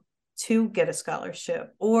 to get a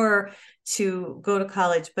scholarship or to go to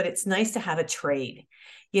college, but it's nice to have a trade.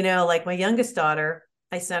 Like my youngest daughter,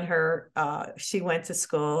 I sent her, she went to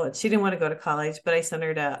school. She didn't want to go to college, but I sent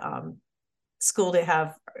her to school to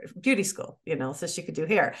have beauty school, so she could do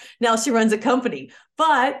hair. Now she runs a company,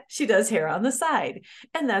 but she does hair on the side,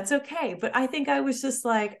 and that's okay. But I think I was just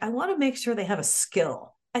like, I want to make sure they have a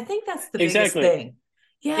skill. I think that's the biggest Exactly. thing.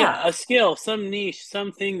 Yeah, Yeah. a skill, some niche,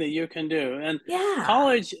 something that you can do. And Yeah.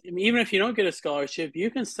 college, even if you don't get a scholarship,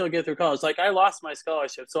 you can still get through college. Like I lost my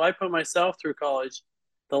scholarship, so I put myself through college,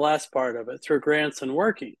 the last part of it, through grants and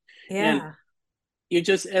working. And Yeah.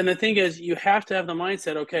 and the thing is, you have to have the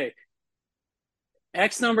mindset, okay,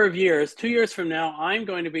 X number of years, 2 years from now, I'm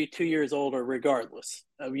going to be 2 years older regardless.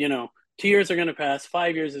 2 years are going to pass,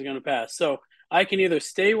 5 years is going to pass. So I can either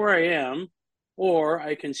stay where I am or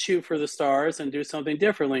I can shoot for the stars and do something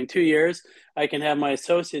differently. In 2 years, I can have my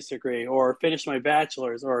associate's degree or finish my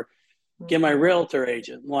bachelor's or get my Mm-hmm. realtor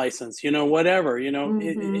agent license, whatever.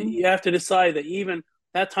 Mm-hmm. You have to decide that even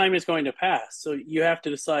that time is going to pass. So you have to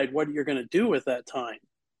decide what you're going to do with that time.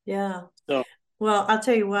 Yeah. So, Well, I'll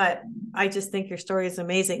tell you what, I just think your story is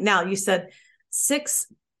amazing. Now, you said six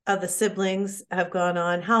of the siblings have gone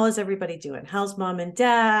on. How is everybody doing? How's mom and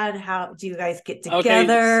dad? How do you guys get okay.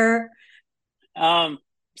 together? Um,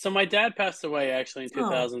 so my dad passed away actually in Oh,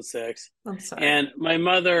 2006, I'm sorry. and my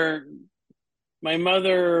mother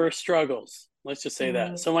struggles. Let's just say that.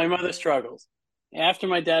 Mm-hmm. So my mother struggles. After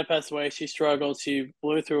my dad passed away, she struggled. She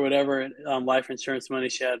blew through whatever life insurance money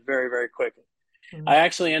she had very, very quickly. I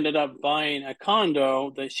actually ended up buying a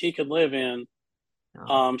condo that she could live in.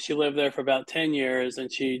 Oh, She lived there for about 10 years,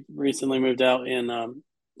 and she recently moved out in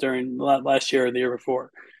during last year or the year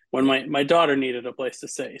before when my daughter needed a place to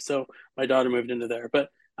stay. So my daughter moved into there. But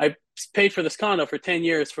I paid for this condo for 10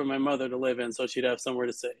 years for my mother to live in so she'd have somewhere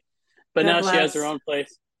to stay. But God now she has her bless. own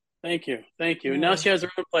place. Thank you. Thank you. Now Yeah. she has her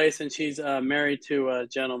own place and she's married to a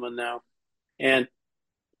gentleman now. And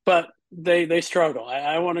but they struggle.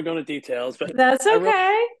 I want to go into details, but That's a really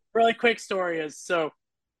okay. really quick story is so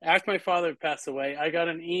after my father passed away, I got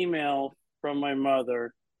an email from my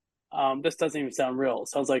mother. This doesn't even sound real. It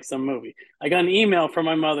sounds like some movie. I got an email from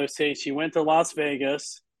my mother saying she went to Las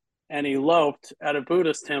Vegas and eloped at a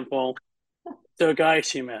Buddhist temple to a guy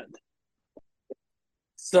she met.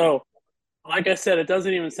 So, like I said, it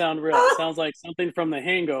doesn't even sound real. It Oh, sounds like something from The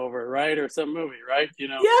Hangover, right? Or some movie, right? yeah,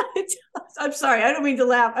 it does. I'm sorry. I don't mean to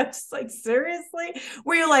laugh. I'm just like, seriously?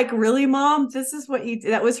 Were you like, really, mom? This is what you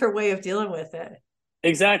did? That was her way of dealing with it.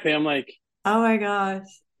 Exactly. I'm like, Oh my gosh.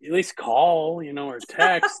 at least call, or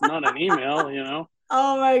text, not an email.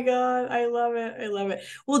 Oh my God. I love it. I love it.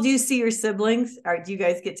 Well, do you see your siblings? Or do you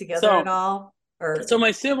guys get together at So, all? Or so my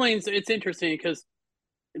siblings, it's interesting because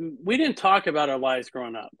we didn't talk about our lives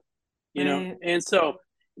growing up. right? And so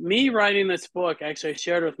me writing this book, actually I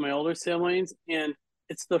shared it with my older siblings, and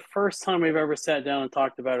it's the first time we've ever sat down and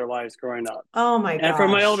talked about our lives growing up. Oh my And for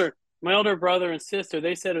my gosh. older brother and sister,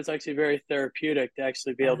 they said it was actually very therapeutic to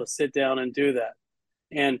actually be able Yeah. to sit down and do that.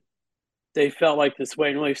 And they felt like this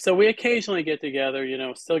weight and relief. So we occasionally get together,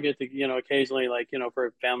 still get to, occasionally like, for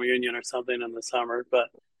a family reunion or something in the summer. But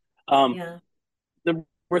um Yeah.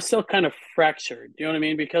 we're still kind of fractured, you know what I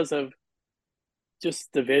mean? Because of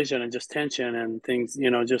just division and just tension and things,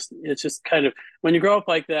 just it's just kind of when you grow up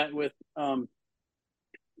like that with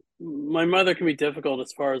my mother can be difficult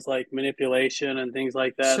as far as like manipulation and things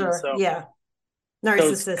like that. And Sure. Yeah. so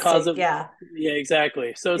it's cause Narcissistic. of Yeah. yeah,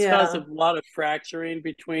 exactly. So it's caused Yeah. a lot of fracturing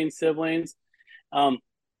between siblings. Um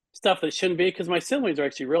stuff that shouldn't be, because my siblings are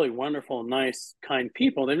actually really wonderful, nice, kind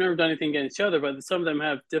people. They've never done anything against each other, but some of them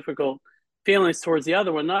have difficult feelings towards the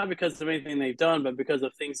other one, not because of anything they've done, but because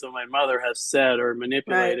of things that my mother has said or Right,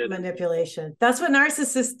 manipulated. And manipulation. That's what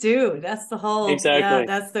narcissists do. That's the whole, yeah, exactly.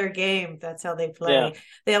 that's their game. That's how they Yeah, play.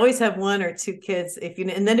 They always have one or two kids.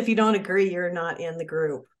 And then if you don't agree, you're not in the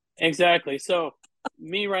group. exactly. So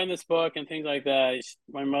me writing this book and things like that,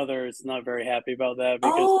 my mother is not very happy about that,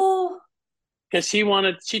 Oh, because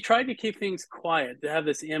she tried to keep things quiet, to have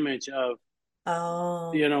this image of,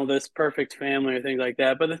 oh, this perfect family or things like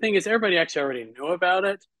that. But the thing is, everybody actually already knew about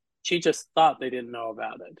it. She just thought they didn't know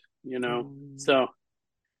about it. mm, So,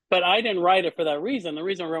 but I didn't write it for that reason. The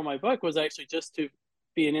reason I wrote my book was actually just to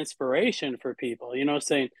be an inspiration for people,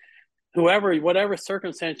 saying, whatever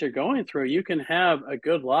circumstance you're going through, you can have a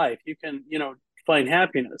good life. You can, find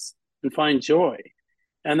happiness and find joy.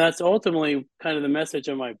 And that's ultimately kind of the message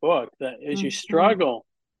of my book, that as you mhm. struggle,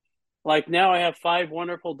 like now I have five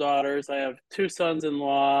wonderful daughters. I have two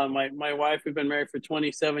sons-in-law. My wife, we've been married for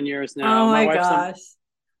 27 years now. Oh My my wife's gosh.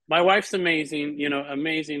 my wife's amazing,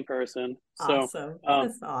 amazing person. So, Awesome. um,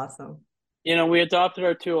 That's awesome. we adopted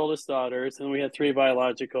our two oldest daughters, and we had three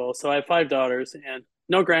biological. So I have five daughters and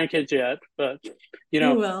no grandkids yet, but you You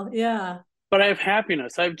know, will. Yeah. but I have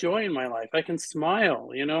happiness. I have joy in my life. I can smile.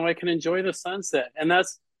 I can enjoy the sunset, and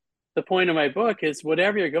that's the point of my book. Is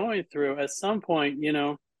whatever you're going through, at some point,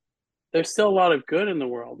 there's still a lot of good in the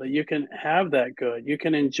world, that you can have that good. You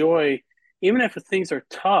can enjoy, even if things are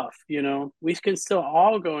tough, we can still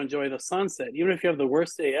all go enjoy the sunset. Even if you have the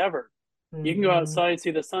worst day ever, you can go Hmm. outside and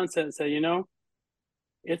see the sunset and say,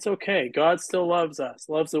 it's okay. God still loves us,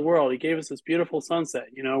 loves the world. He gave us this beautiful sunset.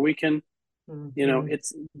 We can, Hmm.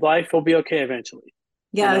 it's life will be okay eventually,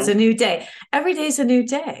 you Yeah, it's know? a new day. Every day's a new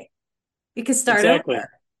day. You can start Exactly. over.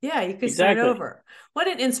 Yeah, you can start Exactly. over. What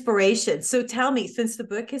an inspiration. So tell me, since the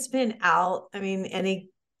book has been out, I mean,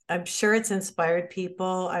 I'm sure it's inspired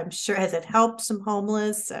people. I'm sure, has it helped some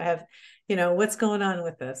homeless? What's going on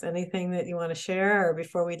with this? Anything that you want to share or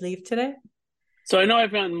before we leave today? So I know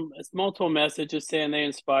I've gotten multiple messages saying they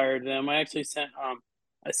inspired them. I actually sent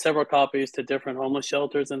several copies to different homeless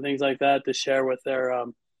shelters and things like that to share with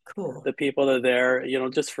Cool. the people that are there,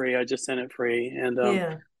 just free. I just sent it free and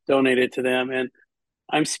Yeah. donated to them. And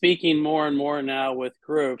I'm speaking more and more now with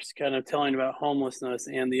groups, kind of telling about homelessness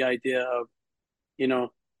and the idea of, you know,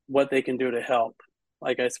 what they can do to help.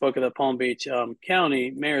 Like I spoke at the Palm Beach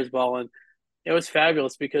County Mayor's Ball, and it was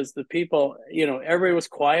fabulous because the people, everybody was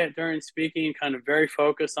quiet during speaking, kind of very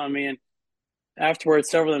focused on me. And afterwards,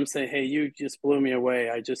 several of them say, "Hey, you just blew me away.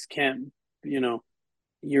 I just can't, you know,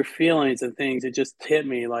 your feelings and things, it just hit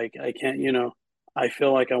me like I can't, I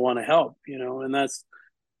feel like I want to help, and that's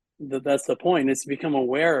the point. It's to become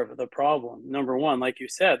aware of the problem. Number one, like you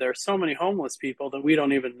said, there are so many homeless people that we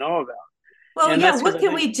don't even know about. Well, And yeah, that's because what I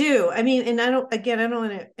can think we do? I mean, and I don't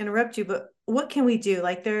want to interrupt you, but what can we do?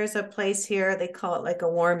 Like there's a place here, they call it like a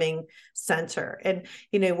warming center, and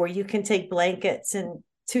where you can take blankets and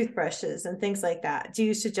toothbrushes and things like that. Do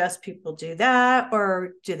you suggest people do that,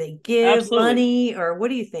 or do they give absolutely. money, or what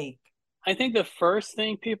do you think? I think the first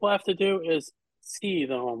thing people have to do is see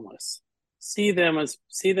the homeless. See them as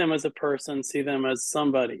a person, see them as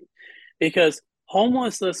somebody. Because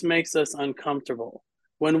homelessness makes us uncomfortable.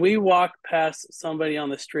 When we walk past somebody on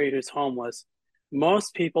the street who's homeless,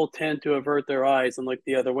 most people tend to avert their eyes and look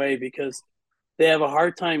the other way because they have a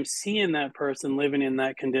hard time seeing that person living in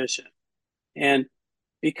that condition. And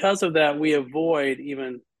because of that, we avoid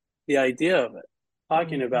even the idea of it,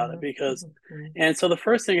 talking about it. Mhm, Because, mhm. and so the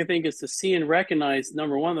first thing I think is to see and recognize,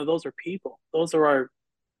 number one, that those are people. Those are our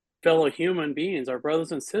fellow human beings, our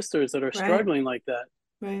brothers and sisters that are Right, struggling like that.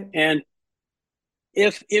 right. And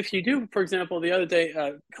if you do, for example, the other day,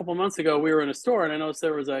 a couple months ago, we were in a store and I noticed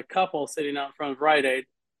there was a couple sitting out in front of Rite Aid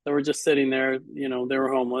that were just sitting there. They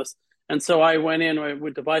were homeless, and so I went in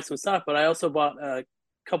to buy some stuff, but I also bought a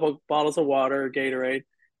couple bottles of water, Gatorade,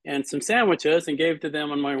 and some sandwiches, and gave to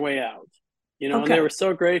them on my way out. And they Okay, were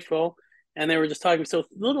so grateful, and they were just talking. So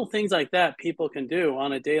little things like that people can do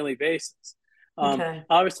on a daily basis. okay.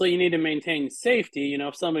 Obviously, you need to maintain safety.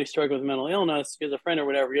 If somebody's struggling with mental illness, because a friend or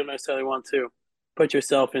whatever, you don't necessarily want to put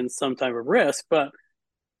yourself in some type of risk, but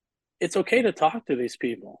it's okay to talk to these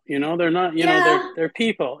people. They're not, they're Yeah, they're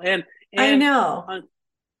people. And I and know.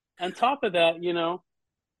 on top of that,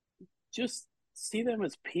 just see them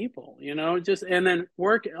as people, just and then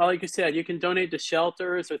work, like you said, you can donate to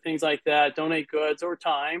shelters or things like that, donate goods or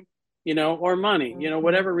time, or money, Mhm.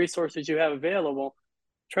 whatever resources you have available,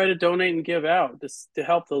 try to donate and give out to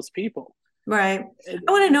help those people. Right.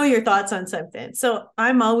 I want to know your thoughts on something. So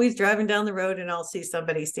I'm always driving down the road and I'll see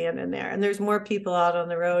somebody standing there, and there's more people out on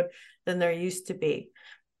the road than there used to be.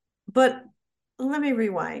 But let me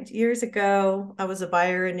rewind. Years ago, I was a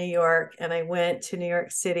buyer in New York and I went to New York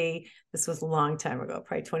City. This was a long time ago,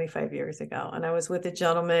 probably 25 years ago. And I was with a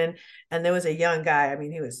gentleman, and there was a young guy. I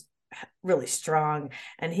mean, he was really strong,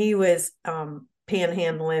 and he was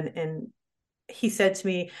panhandling. And he said to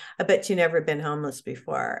me, I bet you never been homeless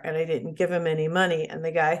before. And I didn't give him any money. And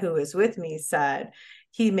the guy who was with me said,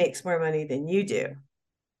 he makes more money than you do.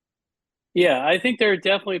 Yeah, I think there are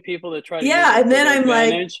definitely people that try to use Yeah. it And for then their I'm like,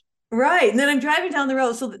 advantage. right. And then I'm driving down the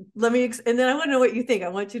road. So let me, and then I want to know what you think. I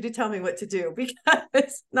want you to tell me what to do,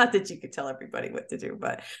 because not that you could tell everybody what to do,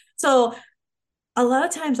 but so a lot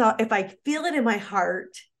of times if I feel it in my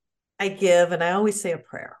heart, I give, and I always say a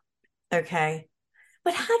prayer. Okay.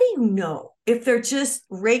 But how do you know if they're just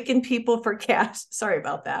raking people for cash? Sorry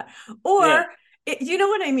about that. Yeah. Or, you know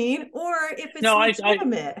what I mean? Or if it's No,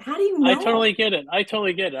 legitimate, how do you I know? totally get it. I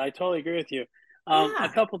totally get it. I totally agree with you. A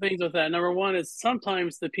Yeah. couple things with that. Number one is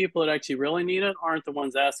sometimes the people that actually really need it aren't the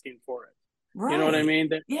ones asking for it. You know what I Right. mean?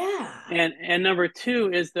 Yeah. And number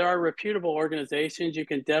two is there are reputable organizations you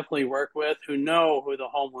can definitely work with who know who the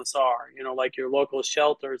homeless are, like your local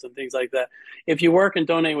shelters and things like that. If you work and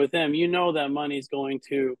donate with them, you know that money's going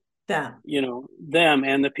to, Them. them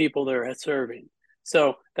and the people they're serving.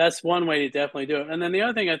 So that's one way to definitely do it. And then the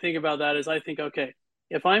other thing I think about that is I think, okay,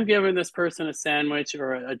 if I'm giving this person a sandwich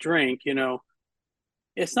or a drink,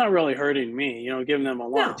 it's not really hurting me, giving them a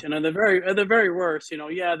lunch. No. And at the very worst,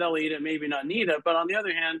 yeah, they'll eat it, maybe not need it, but on the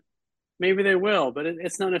other hand, maybe they will. But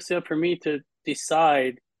it's not necessarily up for me to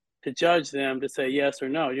decide to judge them to say yes or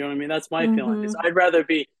no. You know what I mean? That's my feeling. Is Mm-hmm.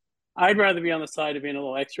 I'd rather be on the side of being a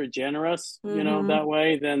little extra generous, Mm-hmm. that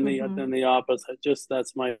way than the Mm-hmm. than the opposite. Just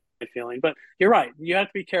that's my feeling. But you're right. You have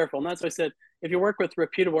to be careful, and that's why I said if you work with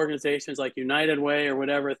reputable organizations like United Way or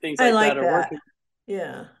whatever, things I like that like are that. working.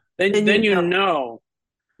 Yeah. Then Then then you you know. know,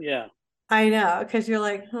 yeah. I know, because you're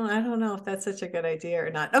like, oh, I don't know if that's such a good idea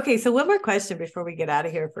or not. Okay, so one more question before we get out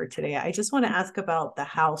of here for today. I just want to ask about the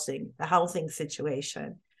housing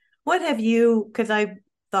situation. What have you, because I've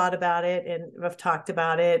thought about it and I've talked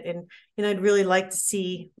about it, and I'd really like to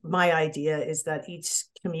see, my idea is that each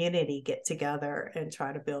community get together and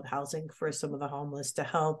try to build housing for some of the homeless to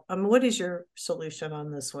help. What is your solution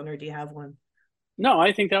on this one, or do you have one? No,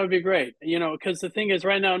 I think that would be great. Because the thing is,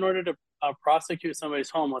 right now, in order to prosecute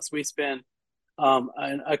somebody's homeless, we spend an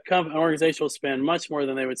organization will spend much more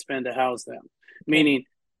than they would spend to house them, Okay. meaning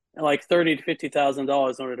like $30,000 to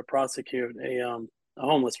 $50,000 in order to prosecute a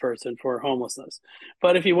homeless person for homelessness.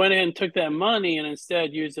 But if you went in and took that money and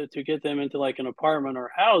instead used it to get them into like an apartment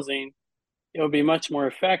or housing, it would be much more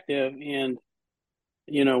effective and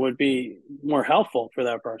would be more helpful for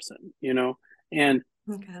that person. And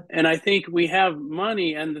Okay. and I think we have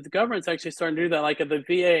money, and the government's actually starting to do that. Like at the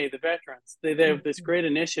VA, the veterans, they have this Mhm. great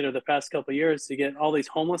initiative the past couple of years to get all these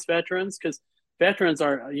homeless veterans, because veterans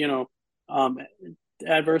are, um,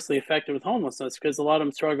 adversely affected with homelessness because a lot of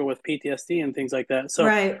them struggle with PTSD and things like that. So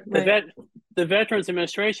Right, the right. vet, the Veterans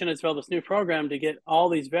Administration has developed this new program to get all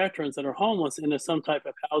these veterans that are homeless into some type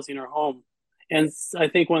of housing or home. And I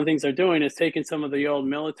think one of the things they're doing is taking some of the old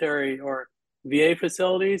military or VA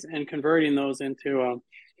facilities and converting those into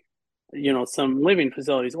some living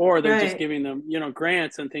facilities, or they're just Right. giving them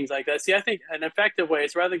grants and things like that. See, I think an effective way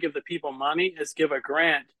is rather than give the people money is give a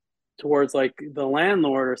grant towards like the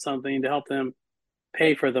landlord or something to help them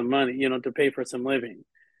pay for the money, to pay for some living.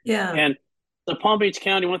 Yeah. And the Palm Beach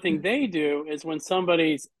County, one thing they do is when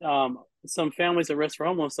somebody's some families at risk for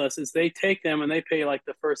homelessness is they take them and they pay like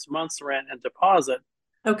the first month's rent and deposit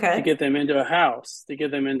to Okay. get them into a house,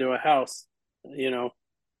 you know,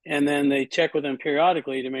 and then they check with them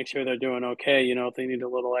periodically to make sure they're doing okay, if they need a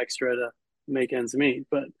little extra to make ends meet.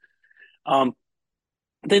 But um,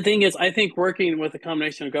 the thing is, I think working with a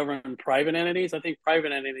combination of government and private entities, I think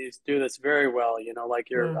private entities do this very well,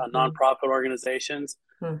 like your Mm-hmm. nonprofit organizations.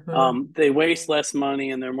 Mm-hmm. They waste less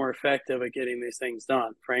money and they're more effective at getting these things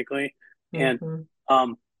done, frankly. And Mm-hmm.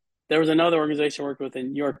 um, there was another organization I worked with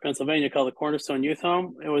in York, Pennsylvania called the Cornerstone Youth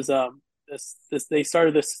Home. It was this they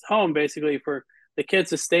started this home basically for the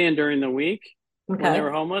kids to stay in during the week when they Okay.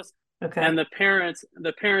 were homeless. Okay. And the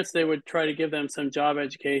parents, they would try to give them some job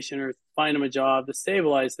education or find them a job to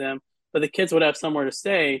stabilize them. But the kids would have somewhere to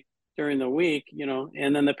stay during the week,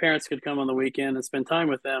 and then the parents could come on the weekend and spend time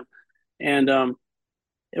with them. And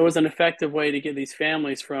it was an effective way to get these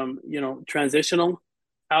families from transitional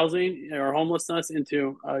housing or homelessness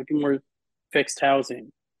into more fixed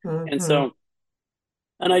housing. And Mm-hmm. so,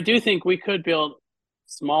 and I do think we could build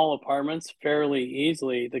small apartments fairly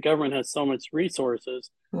easily. The government has so much resources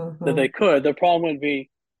that Mm-hmm. they could. The problem would be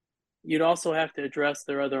you'd also have to address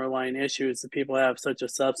their underlying issues that people have, such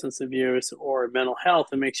as substance abuse or mental health,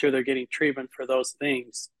 and make sure they're getting treatment for those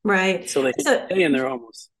things Right. so they can So, stay in their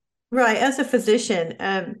homes. right. As a physician,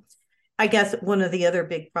 I guess one of the other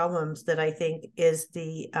big problems that I think is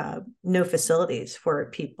the no facilities for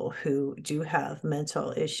people who do have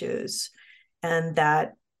mental issues, and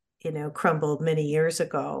that crumbled many years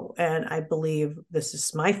ago. And I believe this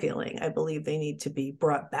is my feeling. I believe they need to be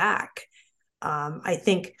brought back. I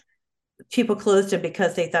think people closed them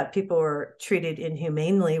because they thought people were treated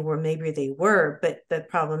inhumanely, where maybe they were, but the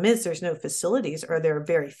problem is there's no facilities, or there are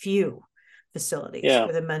very few facilities Yeah.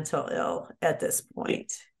 for the mental ill at this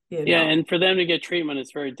point. you Yeah, know and for them to get treatment,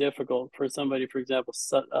 it's very difficult for somebody, for example,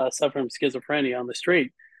 suffering from schizophrenia on the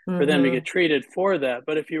street, for them to get mm-hmm. treated for that.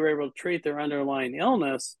 But if you were able to treat their underlying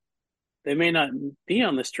illness, they may not be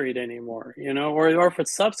on the street anymore, or if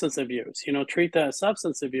it's substance abuse, treat that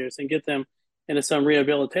substance abuse and get them into some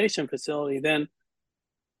rehabilitation facility. Then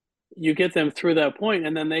you get them through that point,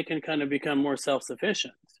 and then they can kind of become more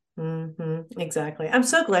self-sufficient. Mm-hmm. Exactly. I'm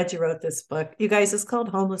so glad you wrote this book. You guys, it's called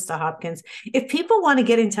Homeless to Hopkins. If people want to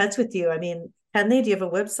get in touch with you, I mean, can they? Do you have a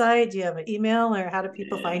website? Do you have an email, or how do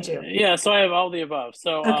people find you? Yeah, so I have all the above.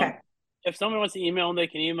 So Okay. if someone wants to email, they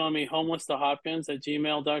can email me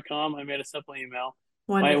homelesstohopkins@gmail.com. I made a simple email.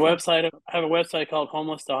 My Wonderful. website, I have a website called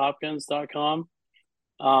homelesstohopkins.com.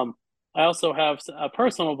 Um, I also have a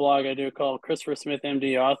personal blog I do called Christopher Smith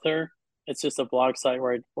MD Author. It's just a blog site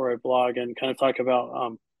where I blog and kind of talk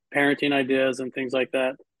about parenting ideas and things like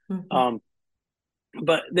that. Mm-hmm. Um,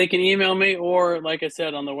 but they can email me, or like I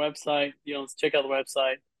said, on the website, check out the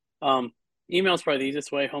website. Um, email is probably the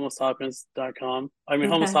easiest way, homelesshopkins.com. I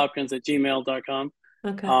mean, Okay. homelesshopkins@gmail.com.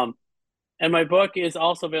 Okay. Um, and my book is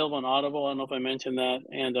also available on Audible. I don't know if I mentioned that.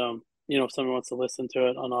 And, if someone wants to listen to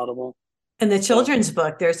it on Audible. And the So children's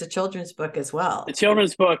book, there's a children's book as the well.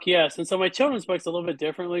 children's book, yes. And so my children's book's a little bit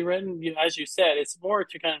differently written. As you said, it's more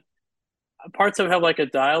to kind of parts of it have like a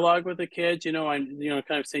dialogue with the kids, kind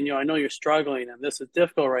of saying, I know you're struggling and this is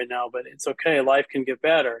difficult right now, but it's okay. Life can get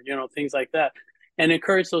better, things like that. And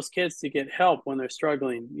encourage those kids to get help when they're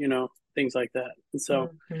struggling, things like that. And so,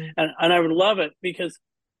 Mm-hmm. and I would love it because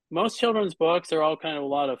most children's books are all kind of a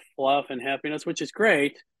lot of fluff and happiness, which is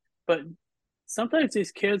great. But sometimes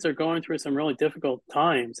these kids are going through some really difficult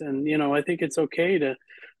times. And, I think it's okay to,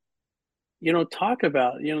 talk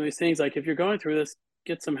about, these things. Like if you're going through this,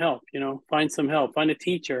 get some help, find some help, find a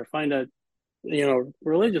teacher, find a,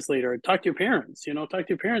 religious leader, talk to your parents, talk to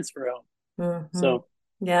your parents for help. Mm-hmm. So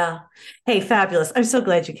Yeah. Hey, fabulous. I'm so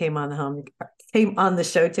glad you came on the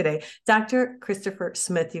show today. Dr. Christopher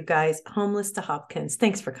Smith, you guys, Homeless to Hopkins.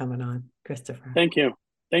 Thanks for coming on, Christopher. thank you.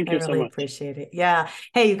 Thank I you so really much. appreciate it. Yeah.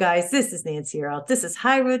 Hey, you guys, this is Nancy Earl. This is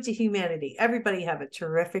High Road to Humanity. Everybody have a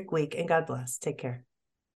terrific week, and God bless. Take care.